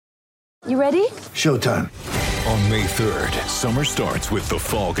You ready? Showtime. On May 3rd, summer starts with The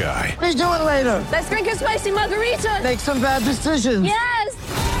Fall Guy. Let's do it later. Let's drink a spicy margarita. Make some bad decisions. Yes!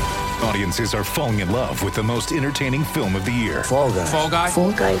 Audiences are falling in love with the most entertaining film of the year. Fall Guy. Fall Guy?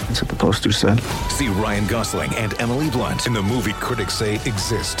 Fall guy. That's what the poster said. See Ryan Gosling and Emily Blunt in the movie critics say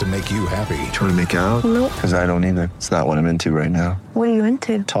exists to make you happy. Trying to make it out? Nope. Because I don't either. It's not what I'm into right now. What are you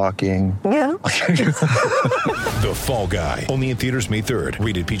into? Talking. Yeah. The Fall Guy. Only in theaters May 3rd.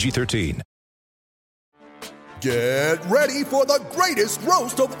 Rated PG-13. Get ready for the greatest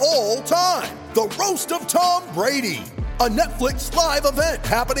roast of all time. The Roast of Tom Brady. A Netflix live event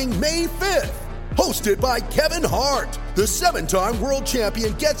happening May 5th. Hosted by Kevin Hart. The 7-time world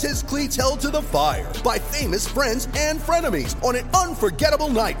champion gets his cleats held to the fire by famous friends and frenemies on an unforgettable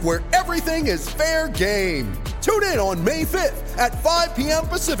night where everything is fair game. Tune in on May 5th at 5 p.m.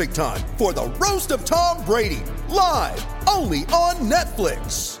 Pacific time for the Roast of Tom Brady. Live only on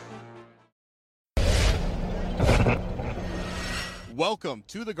Netflix. Welcome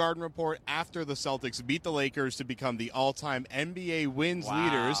to the Garden Report after the Celtics beat the Lakers to become the all-time NBA wins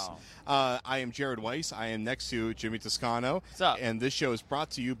leaders. I am Jared Weiss. I am next to Jimmy Toscano. What's up? And this show is brought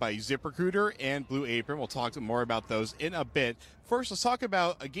to you by ZipRecruiter and Blue Apron. We'll talk more about those in a bit. First, let's talk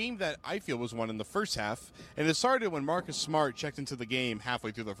about a game that I feel was won in the first half. And it started when Marcus Smart checked into the game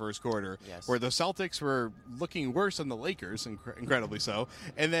halfway through the first quarter, where the Celtics were looking worse than the Lakers, incredibly so.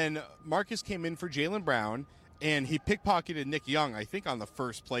 And then Marcus came in for Jaylen Brown, and he pickpocketed Nick Young, I think, on the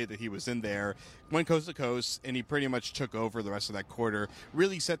first play that he was in there. Went coast to coast, and he pretty much took over the rest of that quarter.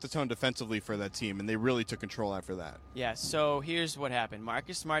 Really set the tone defensively for that team, and they really took control after that. Yeah, so here's what happened.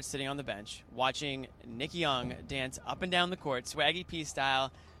 Marcus Smart sitting on the bench, watching Nick Young dance up and down the court, Swaggy P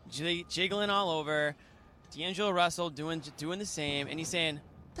style, jiggling all over. D'Angelo Russell doing the same, and he's saying,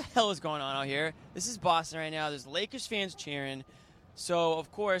 what the hell is going on out here? This is Boston right now. There's Lakers fans cheering. So,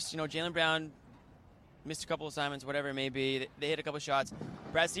 of course, Jaylen Brown missed a couple of assignments, whatever it may be. They hit a couple of shots.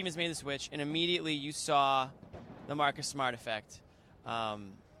 Brad Stevens made the switch, and immediately you saw the Marcus Smart effect.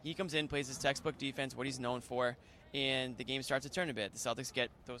 He comes in, plays his textbook defense, what he's known for, and the game starts to turn a bit. The Celtics get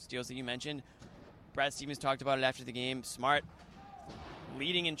those steals that you mentioned. Brad Stevens talked about it after the game. Smart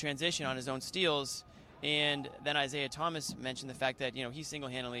leading in transition on his own steals, and then Isaiah Thomas mentioned the fact that he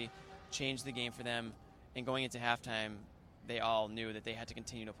single-handedly changed the game for them, and going into halftime, they all knew that they had to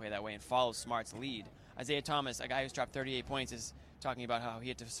continue to play that way and follow Smart's lead. Isaiah Thomas, a guy who's dropped 38 points, is talking about how he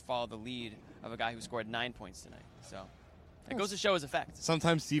had to follow the lead of a guy who scored 9 points tonight. So it goes to show his effect.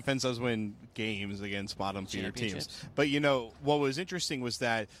 Sometimes defense does win games against bottom-feeder teams. But, what was interesting was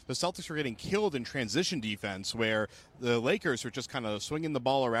that the Celtics were getting killed in transition defense, where the Lakers were just kind of swinging the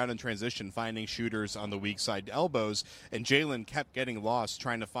ball around in transition, finding shooters on the weak side elbows, and Jaylen kept getting lost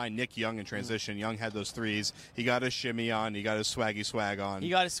trying to find Nick Young in transition. Young had those threes. He got his shimmy on. He got his swaggy swag on. He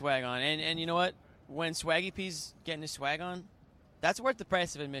got his swag on. And you know what? When Swaggy P's getting his swag on, that's worth the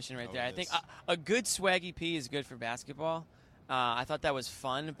price of admission right there. I think a good Swaggy P is good for basketball. I thought that was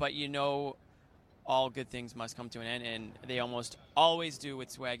fun, but all good things must come to an end, and they almost always do with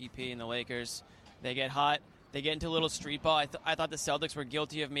Swaggy P and the Lakers. They get hot. They get into a little street ball. I thought the Celtics were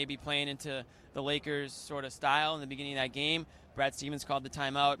guilty of maybe playing into the Lakers' sort of style in the beginning of that game. Brad Stevens called the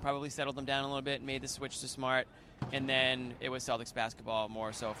timeout, probably settled them down a little bit, made the switch to Smart, and then it was Celtics basketball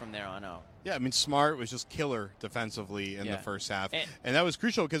more so from there on out. Yeah, Smart was just killer defensively in the first half. And that was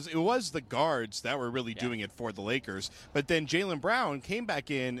crucial because it was the guards that were really doing it for the Lakers. But then Jaylen Brown came back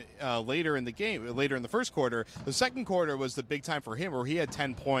in later in the game, later in the first quarter. The second quarter was the big time for him where he had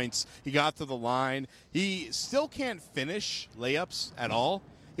 10 points. He got to the line. He still can't finish layups at all.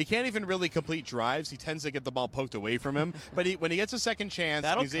 He can't even really complete drives. He tends to get the ball poked away from him. But when he gets a second chance,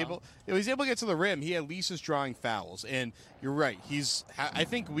 he's able to get to the rim. He at least is drawing fouls. And you're right. I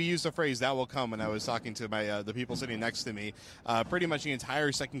think we used the phrase "that will come" when I was talking to the people sitting next to me. Pretty much the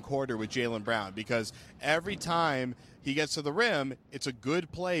entire second quarter with Jaylen Brown, because every time he gets to the rim, it's a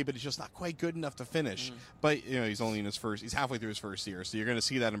good play, but it's just not quite good enough to finish. But he's only he's halfway through his first year, so you're going to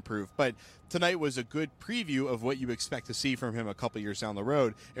see that improve. But tonight was a good preview of what you expect to see from him a couple years down the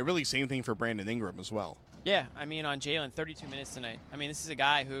road. And really, same thing for Brandon Ingram as well. Yeah, on Jaylen, 32 minutes tonight. This is a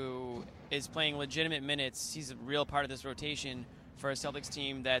guy who is playing legitimate minutes. He's a real part of this rotation for a Celtics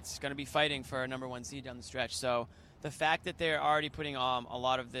team that's going to be fighting for a number one seed down the stretch. So the fact that they're already putting a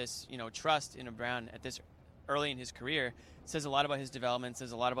lot of this, trust in Brown at this early in his career says a lot about his development,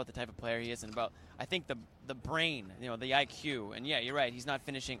 says a lot about the type of player he is, and about, I think, the brain, the IQ. And yeah, you're right, he's not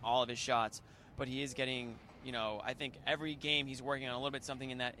finishing all of his shots, but he is getting, I think every game he's working on a little bit something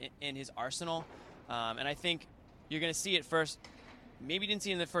in his arsenal. And I think you're going to see it first. Maybe you didn't see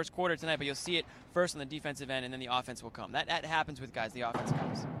it in the first quarter tonight, but you'll see it first on the defensive end, and then the offense will come. That happens with guys. The offense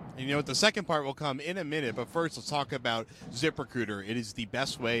comes. And you know what? The second part will come in a minute, but first let's talk about ZipRecruiter. It is the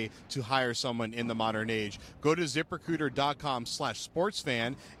best way to hire someone in the modern age. Go to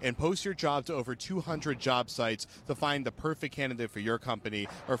ZipRecruiter.com/sportsfan and post your job to over 200 job sites to find the perfect candidate for your company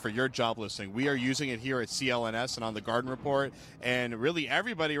or for your job listing. We are using it here at CLNS and on the Garden Report, and really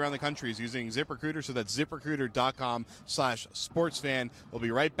everybody around the country is using ZipRecruiter, so that's ZipRecruiter.com/sportsfan. We'll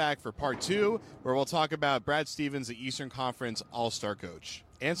be right back for part 2, where we'll talk about Brad Stevens, the Eastern Conference All-Star coach,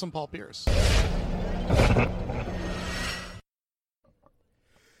 and some Paul Pierce.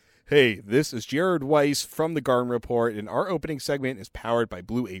 Hey, this is Jared Weiss from the Garden Report, and our opening segment is powered by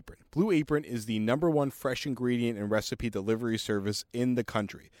Blue Apron. Blue Apron is the #1 fresh ingredient and recipe delivery service in the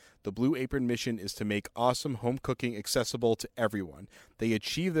country. The Blue Apron mission is to make awesome home cooking accessible to everyone. They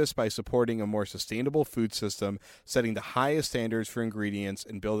achieve this by supporting a more sustainable food system, setting the highest standards for ingredients,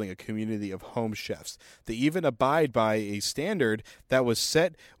 and building a community of home chefs. They even abide by a standard that was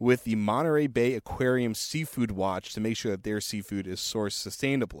set with the Monterey Bay Aquarium Seafood Watch to make sure that their seafood is sourced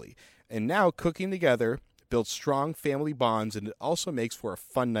sustainably. And now, cooking together builds strong family bonds, and it also makes for a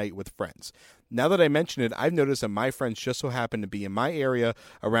fun night with friends. Now that I mention it, I've noticed that my friends just so happen to be in my area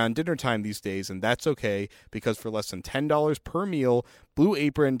around dinner time these days, and that's okay, because for less than $10 per meal, Blue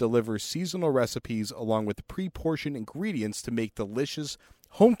Apron delivers seasonal recipes along with pre-portioned ingredients to make delicious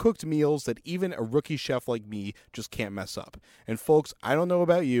home-cooked meals that even a rookie chef like me just can't mess up. And folks, I don't know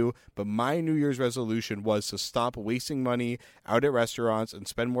about you, but my New Year's resolution was to stop wasting money out at restaurants and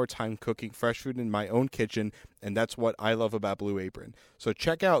spend more time cooking fresh food in my own kitchen, and that's what I love about Blue Apron. So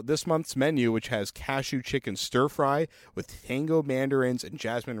check out this month's menu, which has cashew chicken stir-fry with tango mandarins and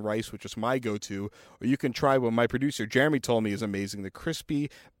jasmine rice, which is my go-to, or you can try what my producer Jeremy told me is amazing, the crispy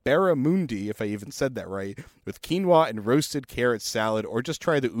barramundi, if I even said that right, with quinoa and roasted carrot salad, or just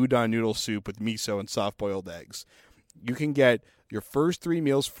try the udon noodle soup with miso and soft-boiled eggs. You can get your first 3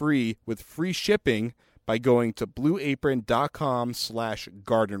 meals free with free shipping by going to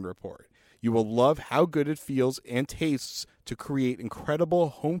blueapron.com/garden report. You will love how good it feels and tastes to create incredible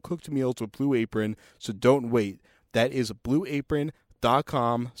home-cooked meals with Blue Apron, so don't wait. That is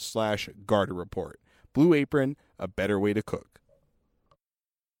blueapron.com/garden report. Blue Apron, a better way to cook.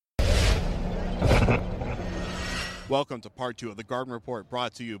 Welcome to part 2 of the Garden Report,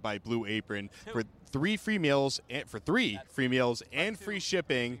 brought to you by Blue Apron. For 3 free meals and free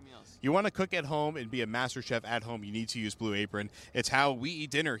shipping. You want to cook at home and be a master chef at home, you need to use Blue Apron. It's how we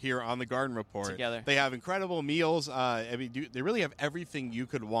eat dinner here on the Garden Report. Together. They have incredible meals. They really have everything you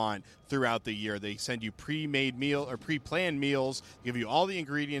could want throughout the year. They send you pre-made meal or pre-planned meals, give you all the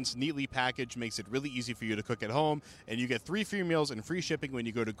ingredients neatly packaged, makes it really easy for you to cook at home, and you get 3 free meals and free shipping when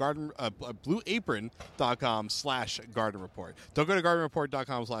you go to blueapron.com/garden report. Don't go to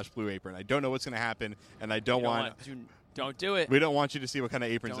gardenreport.com/Blue Apron. I don't know what's going to happen, and I don't want Don't do it. We don't want you to see what kind of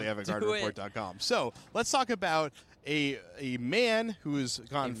aprons they have at gardenreport.com. So let's talk about a man who has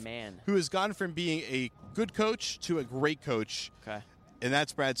gone from being a good coach to a great coach. Okay. And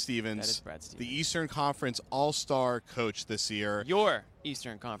that's Brad Stevens. That is Brad Stevens. The Eastern Conference All-Star coach this year. Your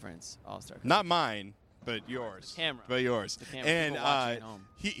Eastern Conference All-Star coach. Not mine, but yours. The camera. But yours. The camera. And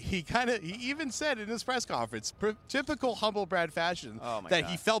he he even said in his press conference, typical humble Brad fashion, that God.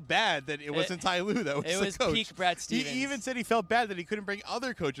 he felt bad that it wasn't Ty Lue that was the coach. It was peak Brad Stevens. He even said he felt bad that he couldn't bring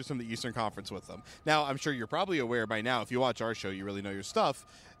other coaches from the Eastern Conference with him. Now, I'm sure you're probably aware by now, if you watch our show, you really know your stuff.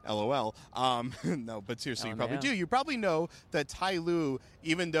 LOL. No, but seriously, you probably do. You probably know that Ty Lue,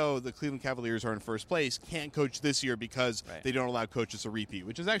 even though the Cleveland Cavaliers are in first place, can't coach this year because they don't allow coaches to repeat,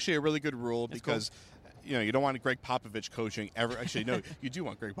 which is actually a really good rule. That's because cool. You don't want Greg Popovich coaching ever. Actually, no, you do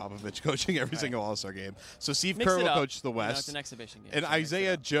want Greg Popovich coaching every single All-Star game. So Steve Kerr will coach the West. It's an exhibition game. And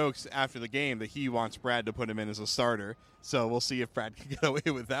Isaiah jokes after the game that he wants Brad to put him in as a starter. So we'll see if Brad can get away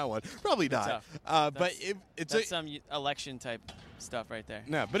with that one. Probably not. But it's some election type stuff right there.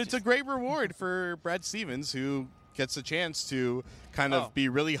 No, but it's a great reward for Brad Stevens, who gets a chance to kind of be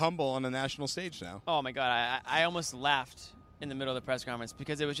really humble on the national stage now. Oh my God, I almost laughed in the middle of the press conference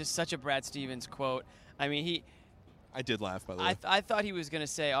because it was just such a Brad Stevens quote. I mean, I did laugh, by the way. I thought he was going to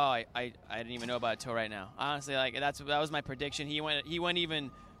say, I didn't even know about it till right now. Honestly, that was my prediction. He went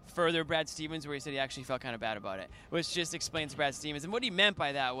even further, Brad Stevens, where he said he actually felt kind of bad about it, which just explains Brad Stevens. And what he meant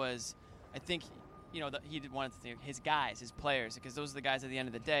by that was, I think, he wanted to think his guys, his players, because those are the guys at the end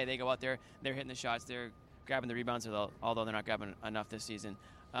of the day. They go out there, they're hitting the shots, they're grabbing the rebounds, although they're not grabbing enough this season.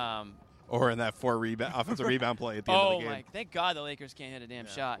 Or in that offensive rebound play at the end of the game. Oh, my. Thank God the Lakers can't hit a damn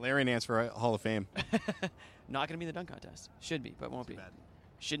shot. Larry Nance for Hall of Fame. Not going to be in the dunk contest. Should be, but won't be.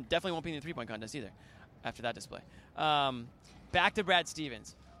 Definitely won't be in the three-point contest either after that display. Back to Brad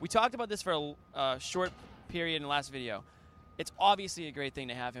Stevens. we talked about this for a short period in the last video. It's obviously a great thing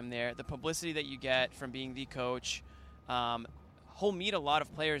to have him there. The publicity that you get from being the coach, he'll meet a lot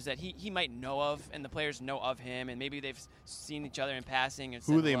of players that he might know of, and the players know of him, and maybe they've seen each other in passing. And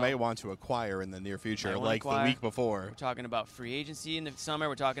who they might want to acquire in the near future, like the week before. We're talking about free agency in the summer.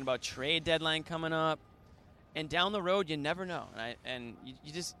 We're talking about trade deadline coming up. And down the road, you never know. And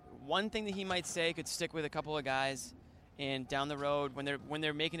you just one thing that he might say could stick with a couple of guys, and down the road, when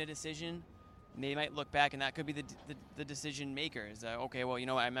they're making a decision, they might look back, and that could be the decision maker. Is okay? Well,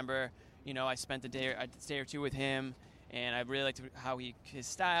 I remember, I spent a day or two with him, and I really liked his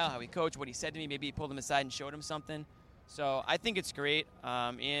style, how he coached, what he said to me. Maybe he pulled him aside and showed him something. So I think it's great,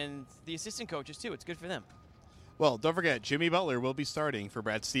 and the assistant coaches too. It's good for them. Well, don't forget, Jimmy Butler will be starting for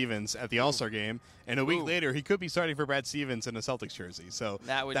Brad Stevens at the All-Star game, and a week later he could be starting for Brad Stevens in a Celtics jersey. So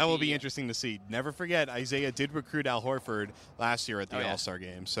that will be interesting to see. Never forget, Isaiah did recruit Al Horford last year at the All-Star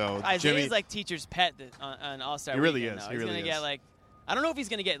game. So Isaiah's like teacher's pet on All-Star weekend. He really is. He's going to get I don't know if he's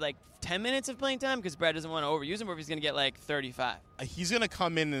going to get 10 minutes of playing time because Brad doesn't want to overuse him, or if he's going to get 35. He's going to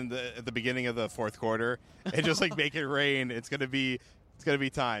come in at the beginning of the fourth quarter and just make it rain. It's going to be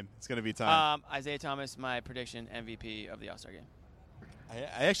time. It's going to be time. Isaiah Thomas, my prediction, MVP of the All-Star game.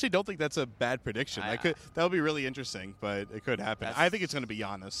 I actually don't think that's a bad prediction. That would be really interesting, but it could happen. I think it's going to be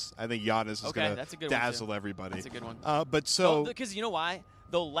Giannis. I think Giannis is going to dazzle everybody. That's a good one. Because you know why?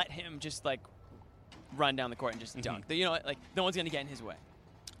 They'll let him just run down the court and just dunk. No one's going to get in his way.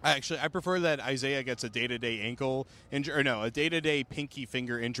 I prefer that Isaiah gets a day-to-day ankle injury, a day-to-day pinky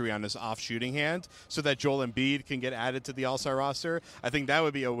finger injury on his off shooting hand, so that Joel Embiid can get added to the All-Star roster. I think that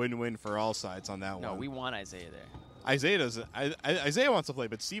would be a win-win for all sides on that one. No, we want Isaiah there. Isaiah doesn't. Isaiah wants to play,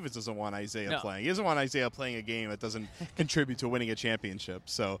 but Stevens doesn't want Isaiah playing. He doesn't want Isaiah playing a game that doesn't contribute to winning a championship.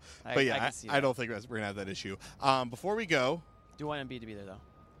 So, I don't think we're going to have that issue. Before we go, do want Embiid to be there though.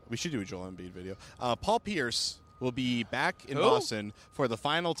 We should do a Joel Embiid video. Paul Pierce will be back in Boston for the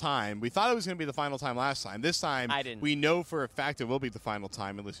final time. We thought it was going to be the final time last time. This time, we know for a fact it will be the final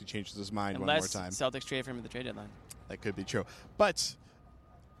time unless he changes his mind one more time. Unless Celtics trade for him at the trade deadline. That could be true. But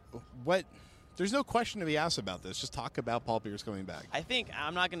there's no question to be asked about this. Just talk about Paul Pierce coming back. I think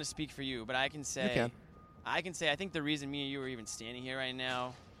I'm not going to speak for you, but I can say I think the reason me and you are even standing here right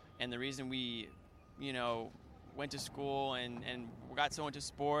now, and the reason we, went to school and got so into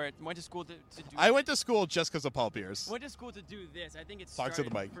sport, went to school to do I went to school just because of Paul Pierce. Went to school to do this. I think it started to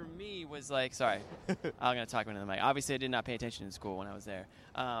the mic. For me was sorry. I'm going to talk into the mic. Obviously, I did not pay attention in school when I was there.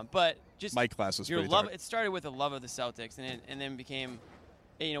 But just my class was pretty love. It started with a love of the Celtics, and then became,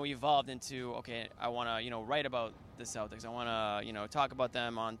 evolved into, okay, I want to, write about the Celtics. I want to, talk about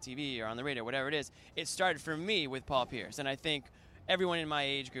them on TV or on the radio, whatever it is. It started for me with Paul Pierce, and I think everyone in my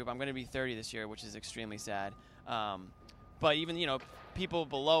age group, I'm going to be 30 this year, which is extremely sad. But even, people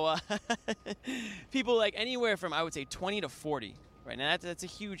below, people anywhere from, I would say, 20 to 40, right? Now, that's a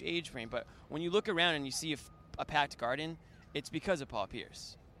huge age frame. But when you look around and you see a packed garden, it's because of Paul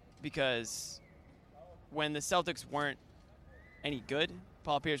Pierce. Because when the Celtics weren't any good,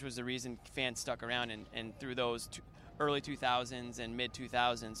 Paul Pierce was the reason fans stuck around. And through those early 2000s and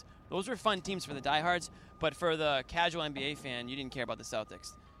mid-2000s, those were fun teams for the diehards. But for the casual NBA fan, you didn't care about the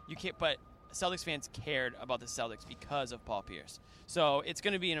Celtics. But Celtics fans cared about the Celtics because of Paul Pierce. So it's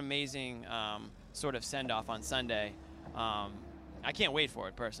going to be an amazing sort of send-off on Sunday. I can't wait for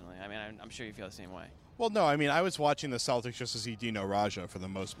it, personally. I mean, I'm sure you feel the same way. Well, no, I mean, I was watching the Celtics just to see Dino Raja for the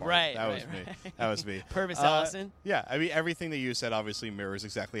most part. Right, That was me. That was me. Purvis Ellison? Yeah, I mean, everything that you said obviously mirrors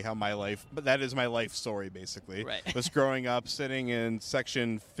exactly how my life, but that is my life story, basically. Right. Was growing up, sitting in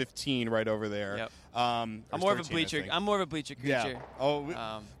section 15 right over there. Yep. I'm more of a bleacher. I'm more of a bleacher creature. Yeah.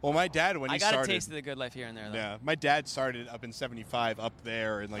 Oh, well, my dad, when he started, I got a taste of the good life here and there, though. Yeah, my dad started up in 75, up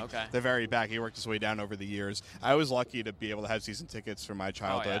there, and the very back. He worked his way down over the years. I was lucky to be able to have season tickets from my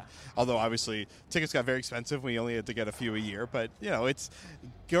childhood. Although obviously tickets got very expensive. We only had to get a few a year. But it's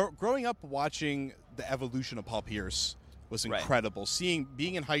growing up watching the evolution of Paul Pierce was incredible.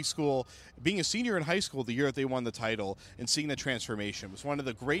 Being in high school, being a senior in high school the year that they won the title, and seeing the transformation was one of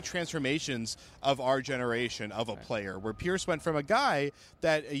the great transformations of our generation of a player, where Pierce went from a guy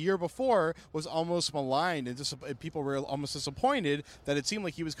that a year before was almost maligned and people were almost disappointed that it seemed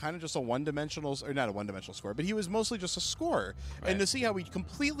like he was kind of just not a one-dimensional scorer, but he was mostly just a scorer. Right. And to see how he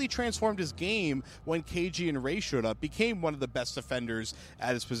completely transformed his game when KG and Ray showed up, became one of the best defenders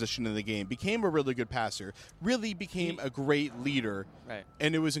at his position in the game, became a really good passer, really became a great leader. Right.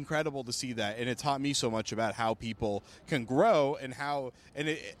 And it was incredible to see that. And it taught me so much about how people can grow and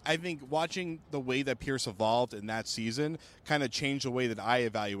I think watching the way that Pierce evolved in that season kind of changed the way that I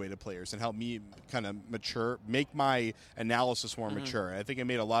evaluated players and helped me kind of mature, make my analysis more mature. And I think it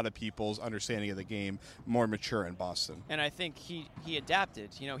made a lot of people's understanding of the game more mature in Boston. And I think he adapted.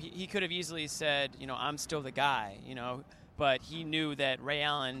 You know, he could have easily said, you know, I'm still the guy, you know, but he knew that Ray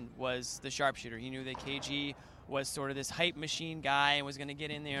Allen was the sharpshooter. He knew that KG was sort of this hype machine guy and was going to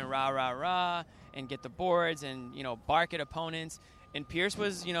get in there and rah and get the boards and, you know, bark at opponents. And Pierce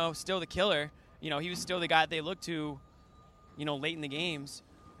was, you know, still the killer. You know, he was still the guy that they looked to, you know, late in the games.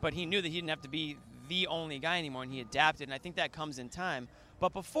 But he knew that he didn't have to be the only guy anymore, and he adapted. And I think that comes in time.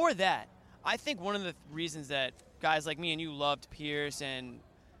 But before that, I think one of the reasons that guys like me and you loved Pierce and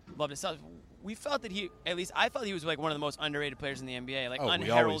loved himself, we felt that I felt he was like one of the most underrated players in the NBA. Like unheralded.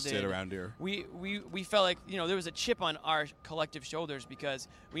 We always did around here. We felt like, you know, there was a chip on our collective shoulders because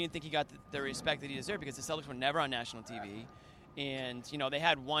we didn't think he got the respect that he deserved because the Celtics were never on national TV. And, you know, they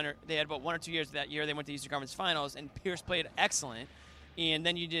had about 1 or 2 years that year they went to the Eastern Conference Finals, and Pierce played excellent. And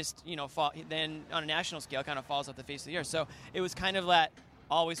then you just, you know, then on a national scale kind of falls off the face of the earth. So it was kind of that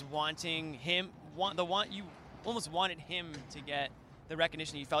always wanting him, you almost wanted him to get the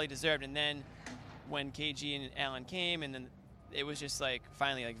recognition you felt he deserved. And then when KG and Allen came, and then it was just like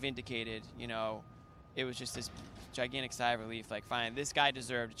finally like vindicated, you know, it was just this gigantic sigh of relief. Like, fine, this guy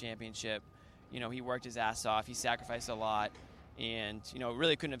deserved a championship. You know, he worked his ass off. He sacrificed a lot. And, you know, it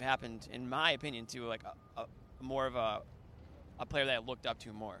really couldn't have happened, in my opinion, to like more of a player that I looked up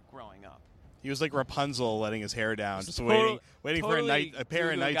to more growing up. He was like Rapunzel letting his hair down, just waiting for a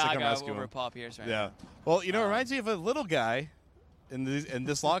pair of knights to come rescue him. Paul Pierce now. Well, you know, it reminds me of a little guy in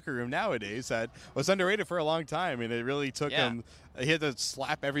this locker room nowadays that was underrated for a long time, and it really took him. He had to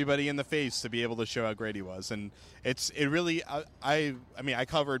slap everybody in the face to be able to show how great he was, and it really. I mean, I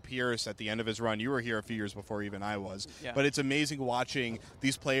covered Pierce at the end of his run. You were here a few years before even I was, but it's amazing watching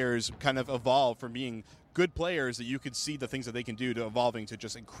these players kind of evolve from being good players that you could see the things that they can do to evolving to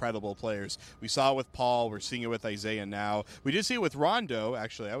just incredible players. We saw it with Paul. We're seeing it with Isaiah now. We did see it with Rondo.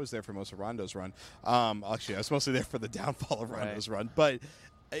 Actually, I was there for most of Rondo's run. Actually, I was mostly there for the downfall of Rondo's run. But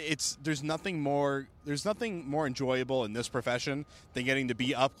there's nothing more enjoyable in this profession than getting to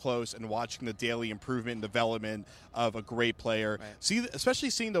be up close and watching the daily improvement and development of a great player. Especially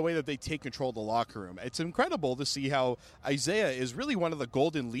seeing the way that they take control of the locker room. It's incredible to see how Isaiah is really one of the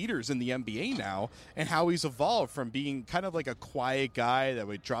golden leaders in the NBA now, and how he's evolved from being kind of like a quiet guy that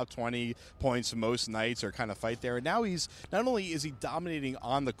would drop 20 points most nights or kind of fight there. And now he's not only is he dominating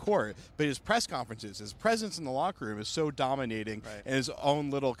on the court, but his press conferences, his presence in the locker room is so dominating in his own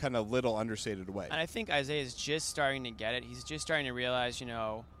little understated way. And I think Isaiah is just starting to get it. He's just starting to realize, you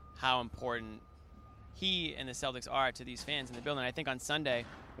know, how important he and the Celtics are to these fans in the building. I think on Sunday,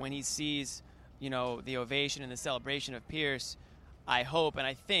 when he sees, you know, the ovation and the celebration of Pierce, I hope and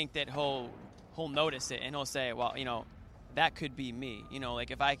I think that he'll notice it and he'll say, well, you know, that could be me. You know,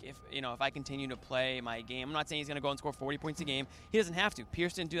 like if I continue to play my game, I'm not saying he's going to go and score 40 points a game. He doesn't have to.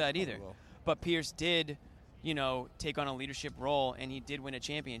 Pierce didn't do that either. But Pierce did, you know, take on a leadership role, and he did win a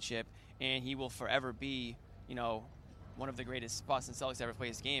championship, and he will forever be, you know, one of the greatest Boston Celtics ever played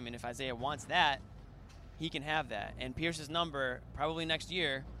his game. And if Isaiah wants that, he can have that. And Pierce's number, probably next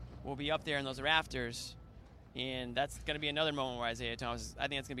year, will be up there in those rafters, and that's going to be another moment where Isaiah Thomas, I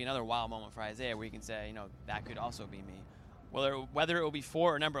think that's going to be another wow moment for Isaiah where he can say, you know, that could also be me. Whether it will be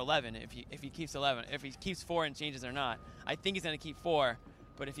 4 or number 11, if he keeps 11, if he keeps 4 and changes or not, I think he's going to keep 4,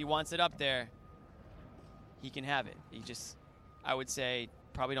 but if he wants it up there, he can have it. He just, I would say,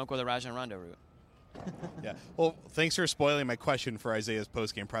 probably don't go the Rajon Rondo route. Yeah. Well, thanks for spoiling my question for Isaiah's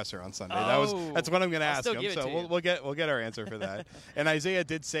post-game presser on Sunday. That's what I'm going to ask him. So we'll get our answer for that. And Isaiah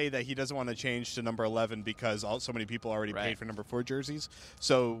did say that he doesn't want to change to number 11 because so many people already paid for number 4 jerseys.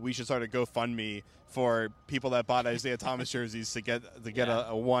 So we should start a GoFundMe for people that bought Isaiah Thomas jerseys to get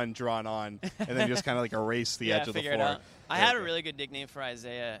a 1 drawn on, and then just kind of like erase the edge of the 4. I have a really good nickname for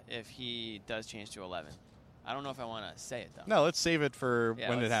Isaiah if he does change to 11. I don't know if I want to say it, though. No, let's save it for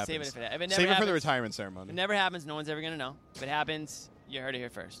when it happens. Save it if it happens. Save it for the retirement ceremony. If it never happens, no one's ever going to know. If it happens, you heard it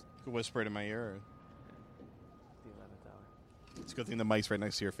here first. You could whisper it in my ear. It's a good thing the mic's right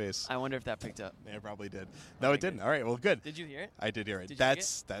next to your face. I wonder if that picked up. Yeah, it probably did. No, it didn't. All right, well, good. Did you hear it? I did hear it. Did you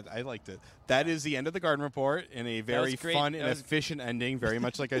That's that. I liked it. That is the end of the Garden Report in a very fun and efficient ending, very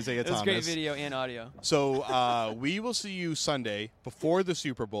much like Isaiah Thomas. It was great video and audio. So we will see you Sunday before the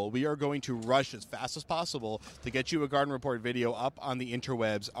Super Bowl. We are going to rush as fast as possible to get you a Garden Report video up on the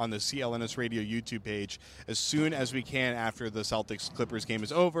interwebs on the CLNS Radio YouTube page as soon as we can after the Celtics-Clippers game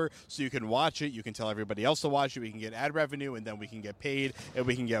is over, so you can watch it. You can tell everybody else to watch it. We can get ad revenue, and then we can get paid, and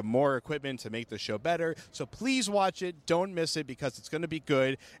we can get more equipment to make the show better. So please watch it. Don't miss it, because it's going to be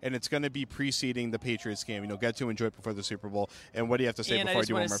good, and it's going to be preceding the Patriots game. You'll get to enjoy it before the Super Bowl. And what do you have to say before I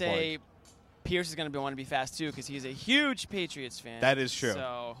do one more plug? Pierce is going to want to be fast too, because he's a huge Patriots fan. That is true.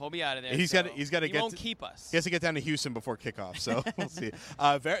 So he'll be out of there. He's got to get. Won't keep us. He has to get down to Houston before kickoff. So we'll see.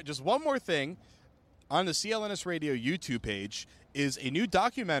 Just one more thing, on the CLNS Radio YouTube page is a new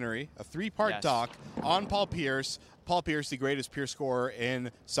documentary, a 3-part doc on Paul Pierce. Paul Pierce, the greatest Pierce scorer in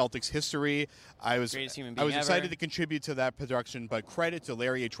Celtics history. I was excited to contribute to that production, but credit to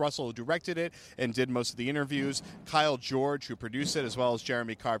Larry H. Russell, who directed it and did most of the interviews, Kyle George, who produced it, as well as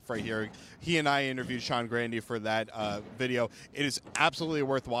Jeremy Karp right here. He and I interviewed Sean Grandy for that video. It is absolutely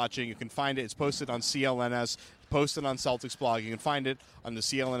worth watching. You can find it. It's posted on CLNS, posted on Celtics blog. You can find it on the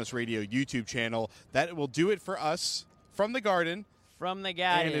CLNS Radio YouTube channel. That will do it for us from the Garden. From the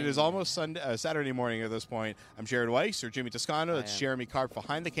Garden. And it is almost Saturday morning at this point. I'm Jared Weiss, or Jimmy Toscano. That's Jeremy Karp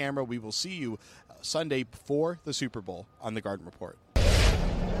behind the camera. We will see you Sunday before the Super Bowl on the Garden Report.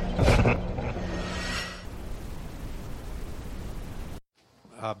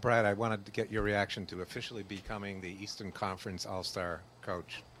 Brad, I wanted to get your reaction to officially becoming the Eastern Conference All-Star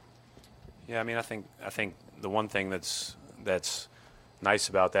coach. Yeah, I mean, I think the one thing that's nice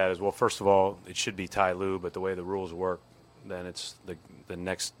about that is, well, first of all, it should be Ty Lue, but the way the rules work, then it's the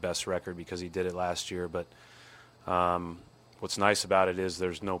next best record because he did it last year. But what's nice about it is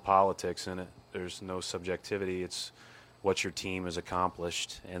there's no politics in it. There's no subjectivity. It's what your team has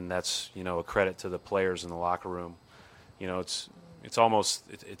accomplished, and that's, a credit to the players in the locker room. It's almost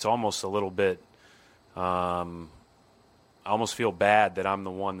a little bit. I almost feel bad that I'm the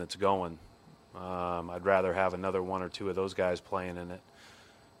one that's going. I'd rather have another one or two of those guys playing in it,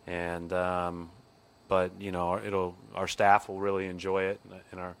 and. But our staff will really enjoy it,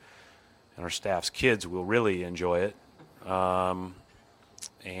 and our staff's kids will really enjoy it, and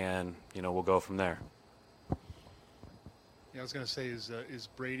we'll go from there. Yeah, I was going to say, is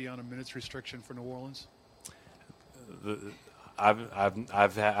Brady on a minutes restriction for New Orleans? I've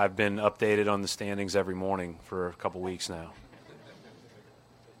been updated on the standings every morning for a couple weeks now.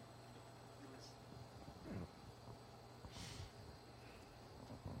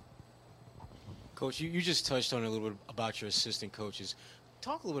 Coach, you just touched on a little bit about your assistant coaches.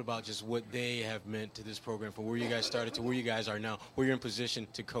 Talk a little bit about just what they have meant to this program, from where you guys started to where you guys are now, where you're in position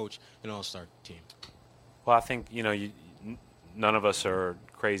to coach an all-star team. Well, I think, none of us are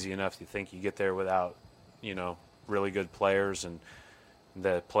crazy enough to think you get there without, really good players, and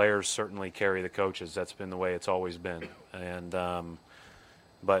the players certainly carry the coaches. That's been the way it's always been. And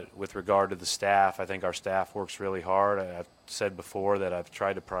but with regard to the staff, I think our staff works really hard. I've said before that I've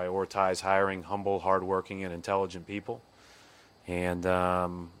tried to prioritize hiring humble, hardworking, and intelligent people. And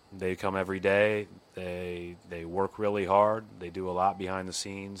they come every day. They work really hard. They do a lot behind the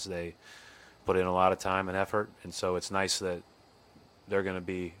scenes. They put in a lot of time and effort. And so it's nice that they're going to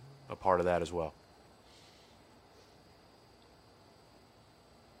be a part of that as well.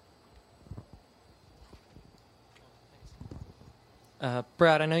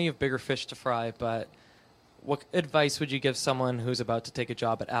 Brad, I know you have bigger fish to fry, but what advice would you give someone who's about to take a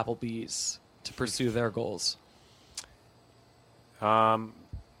job at Applebee's to pursue their goals? Well,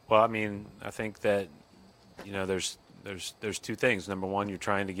 I mean, I think that there's two things. Number one, you're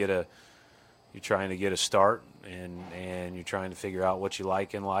trying to get a start, and you're trying to figure out what you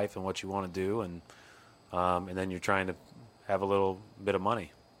like in life and what you want to do, and then you're trying to have a little bit of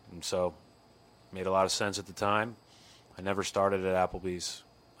money. And so, it made a lot of sense at the time. I never started at Applebee's.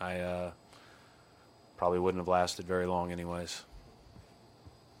 I probably wouldn't have lasted very long anyways.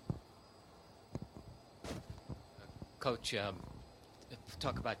 Coach,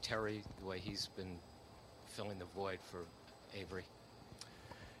 talk about Terry, the way he's been filling the void for Avery.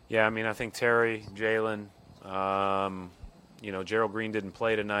 Yeah, I mean, I think Terry, Jalen, Gerald Green didn't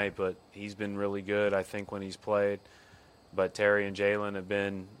play tonight, but he's been really good, I think, when he's played. But Terry and Jalen have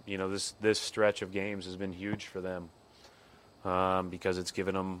been, this stretch of games has been huge for them. Because it's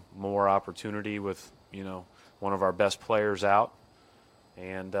given them more opportunity with, one of our best players out.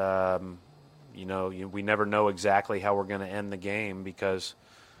 And, we never know exactly how we're going to end the game because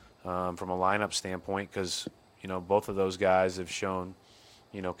from a lineup standpoint, because, both of those guys have shown,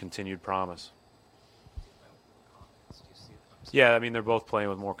 continued promise. Yeah, I mean, they're both playing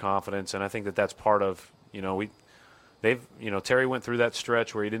with more confidence, and I think that that's part of, Terry went through that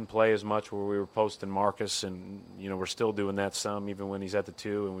stretch where he didn't play as much, where we were posting Marcus, and, we're still doing that some, even when he's at the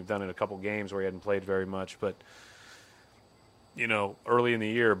 2, and we've done it a couple games where he hadn't played very much. But, early in the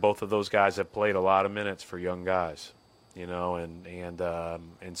year, both of those guys have played a lot of minutes for young guys, and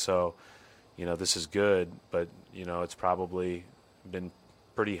so, this is good, but, it's probably been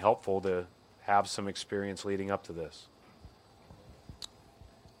pretty helpful to have some experience leading up to this.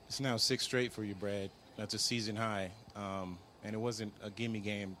 It's now 6 straight for you, Brad. That's a season high. And it wasn't a gimme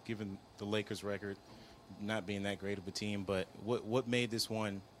game given the Lakers record not being that great of a team. But what made this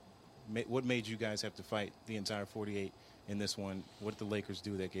one, what made you guys have to fight the entire 48 in this one? What did the Lakers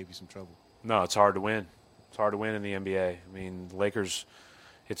do that gave you some trouble? No, it's hard to win. It's hard to win in the NBA. I mean, the Lakers,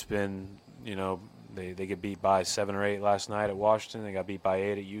 it's been, they get beat by 7 or 8 last night at Washington. They got beat by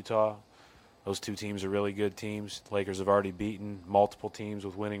 8 at Utah. Those 2 teams are really good teams. The Lakers have already beaten multiple teams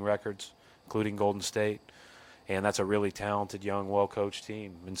with winning records, including Golden State. And that's a really talented, young, well-coached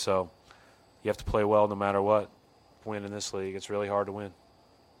team. And so you have to play well no matter what. Win in this league, it's really hard to win.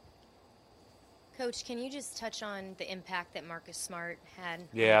 Coach, can you just touch on the impact that Marcus Smart had?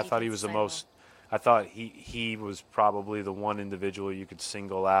 Yeah, I thought he was the most – I thought he was probably the one individual you could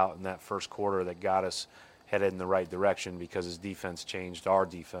single out in that first quarter that got us headed in the right direction because his defense changed our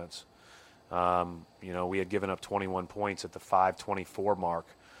defense. We had given up 21 points at the 5:24 mark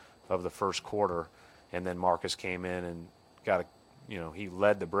of the first quarter, and then Marcus came in and he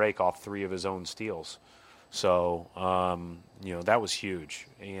led the break off 3 of his own steals. So, that was huge.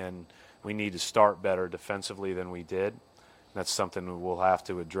 And we need to start better defensively than we did. That's something we'll have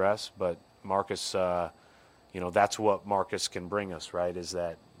to address. But Marcus, that's what Marcus can bring us, right, is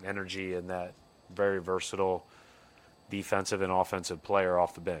that energy and that very versatile defensive and offensive player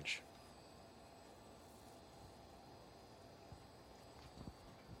off the bench.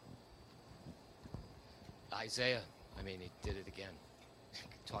 Isaiah, I mean, he did it again.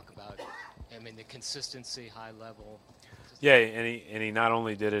 Talk about, the consistency, high level. Yeah, and he not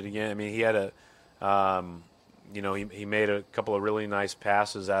only did it again. I mean, he had he made a couple of really nice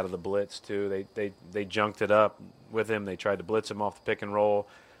passes out of the blitz too. They junked it up with him. They tried to blitz him off the pick and roll.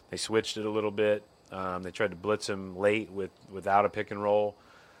 They switched it a little bit. They tried to blitz him late without a pick and roll.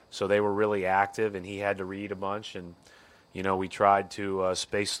 So they were really active, and he had to read a bunch. And we tried to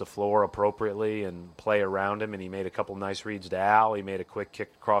space the floor appropriately and play around him, and he made a couple nice reads to Al. He made a quick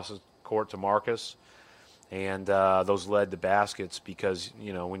kick across the court to Marcus, and those led to baskets because,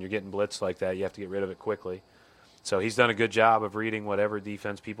 when you're getting blitzed like that, you have to get rid of it quickly. So he's done a good job of reading whatever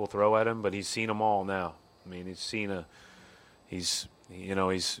defense people throw at him, but he's seen them all now. I mean, he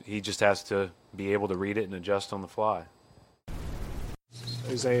just has to be able to read it and adjust on the fly.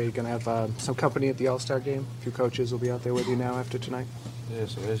 Isaiah, you're going to have some company at the All-Star game? A few coaches will be out there with you now after tonight? Yeah,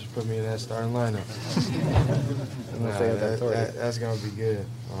 so they should put me in that starting lineup. That's going to be good.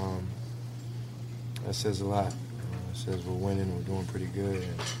 That says a lot. It says we're winning, we're doing pretty good.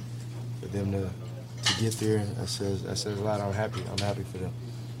 And for them to get there, that says a lot. I'm happy for them.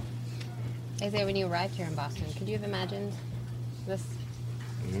 Isaiah, when you arrived here in Boston, could you have imagined this?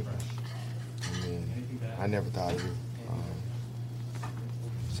 I never thought of it.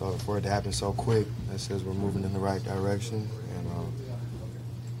 So for it to happen so quick, that says we're moving in the right direction, and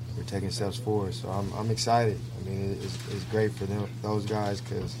we're taking steps forward. So I'm excited. I mean, it's great for those guys,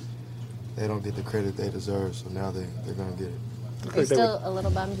 because they don't get the credit they deserve. So now they're going to get it. Are you still a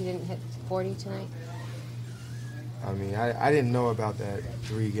little bummed you didn't hit 40 tonight? I mean, I didn't know about that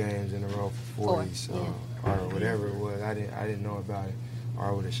 3 games in a row for 40, or whatever it was. I didn't know about it. Or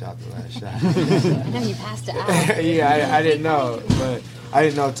I would have shot the last shot. No, you passed it out. Yeah, I didn't know, but I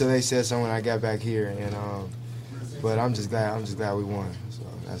didn't know until they said something when I got back here. And but I'm just glad we won. So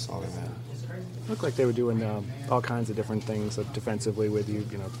that's all that matters. It looked like they were doing all kinds of different things defensively with you.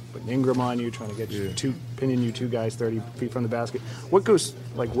 Putting Ingram on you, trying to get pinning you 2 guys 30 feet from the basket. What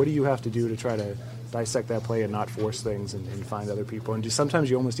do you have to do to try to dissect that play and not force things and find other people? And sometimes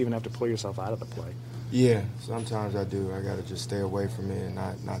you almost even have to pull yourself out of the play. Yeah, sometimes I do. I got to just stay away from it and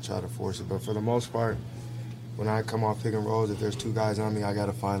not try to force it. But for the most part, when I come off pick and rolls, if there's 2 guys on me, I got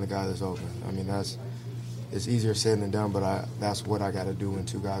to find the guy that's open. I mean, it's easier said than done, but that's what I got to do when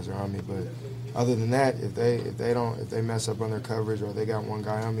 2 guys are on me. But other than that, if they mess up on their coverage or they got 1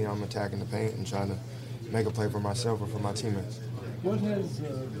 guy on me, I'm attacking the paint and trying to make a play for myself or for my teammates. What has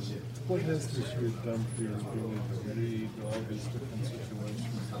this year done for your ability to read all these different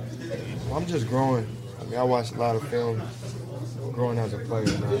situations? Well, I'm just growing. I mean, I watch a lot of film growing as a player,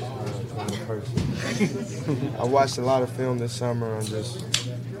 not a person. I watched a lot of film this summer on just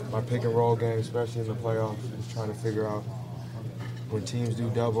my pick and roll game, especially in the playoffs, just trying to figure out when teams do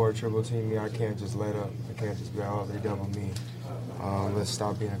double or triple team me, I can't just let up. I can't just be, oh, they double me. Let's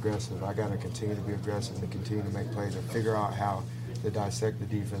stop being aggressive. I got to continue to be aggressive and continue to make plays and figure out how to dissect the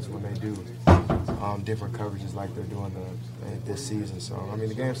defense when they do different coverages like they're doing this season. So, I mean,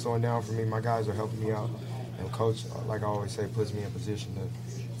 the game's slowing down for me. My guys are helping me out. And Coach, like I always say, puts me in position to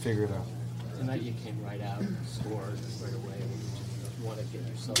figure it out. Tonight you came right out, scored right away. You want to get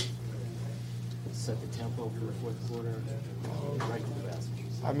yourself set the tempo for the fourth quarter, right to the basket.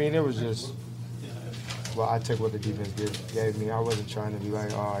 I mean, it was just, well, I took what the defense gave me. I wasn't trying to be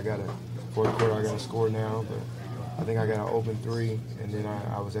like, oh, I got a fourth quarter, I got to score now. But I think I got an open three, and then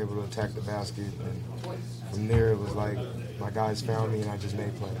I was able to attack the basket. And from there, it was like my guys found me, and I just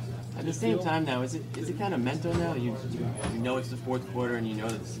made plays. At the same time now, is it kind of mental now? You know it's the fourth quarter, and you know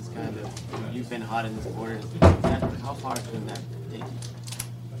that this is kind of, you've been hot in this quarter. How hard can that take you?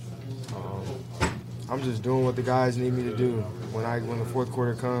 I'm just doing what the guys need me to do. When the fourth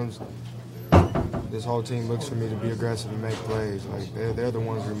quarter comes, this whole team looks for me to be aggressive and make plays. Like they're the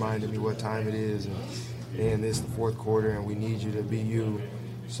ones reminding me what time it is, and it's the fourth quarter, and we need you to be you.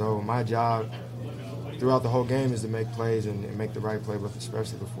 So my job throughout the whole game is to make plays and make the right play, but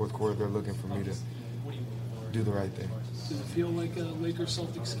especially the fourth quarter, they're looking for me to do the right thing. Does it feel like a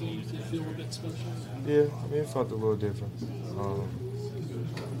Lakers-Celtics game? Does it feel a bit special? Yeah, I mean, it felt a little different.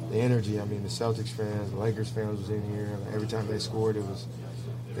 The energy, I mean, the Celtics fans, the Lakers fans was in here. Every time they scored, it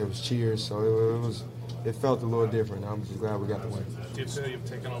was cheers. So it felt a little different. I'm just glad we got the win. Do you feel you've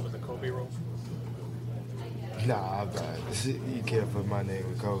taken over the Kobe role? Nah, you can't put my name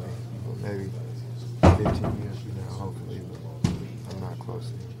with Kobe. Maybe 15 years from now, hopefully, but I'm not close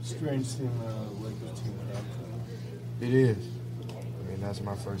to him. Strange seeing the Lakers team without Kobe. It is. I mean, that's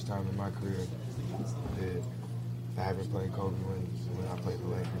my first time in my career that I haven't played Kobe when I played the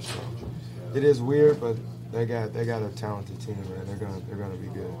Lakers. So it is weird, but they got a talented team, man. They're gonna be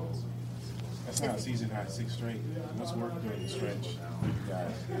good. That's not a season high, 6 straight. What's worked during the stretch for you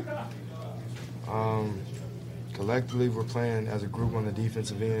guys? Collectively, we're playing as a group on the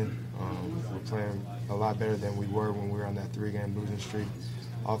defensive end. We're playing a lot better than we were when we were on that 3-game losing streak.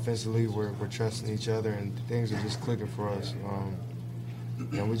 Offensively, we're trusting each other, and things are just clicking for us.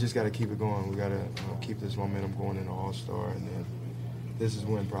 And we just got to keep it going. We got to keep this momentum going into All-Star, and then this is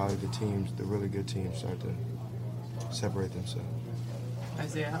when probably the really good teams start to separate themselves.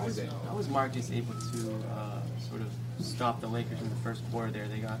 Isaiah, how was Marcus able to sort of stop the Lakers in the first quarter there?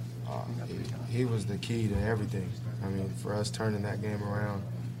 They got he was the key to everything. I mean, for us turning that game around,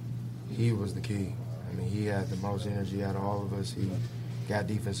 he was the key. I mean, he had the most energy out of all of us. He got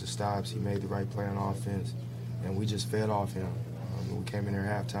defensive stops. He made the right play on offense, and we just fed off him. When we came in there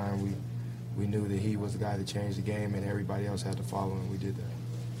at halftime, we knew that he was the guy that changed the game, and everybody else had to follow, and we did that.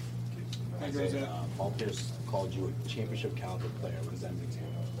 Paul Pierce called you a championship caliber player. What does that mean to you?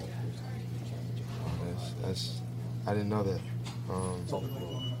 I didn't know that.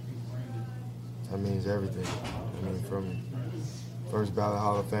 That means everything. I mean, from first ballot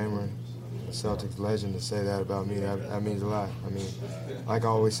Hall of Famer, a Celtics legend, to say that about me, that means a lot. I mean, like I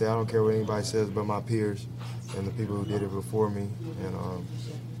always say, I don't care what anybody says about my peers and the people who did it before me. And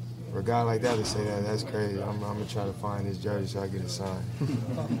for a guy like that to say that, that's crazy. I'm going to try to find his jersey so I get it signed.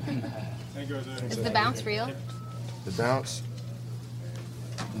 Is the bounce real? The bounce?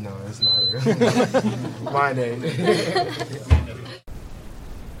 No, it's not real. Mine ain't.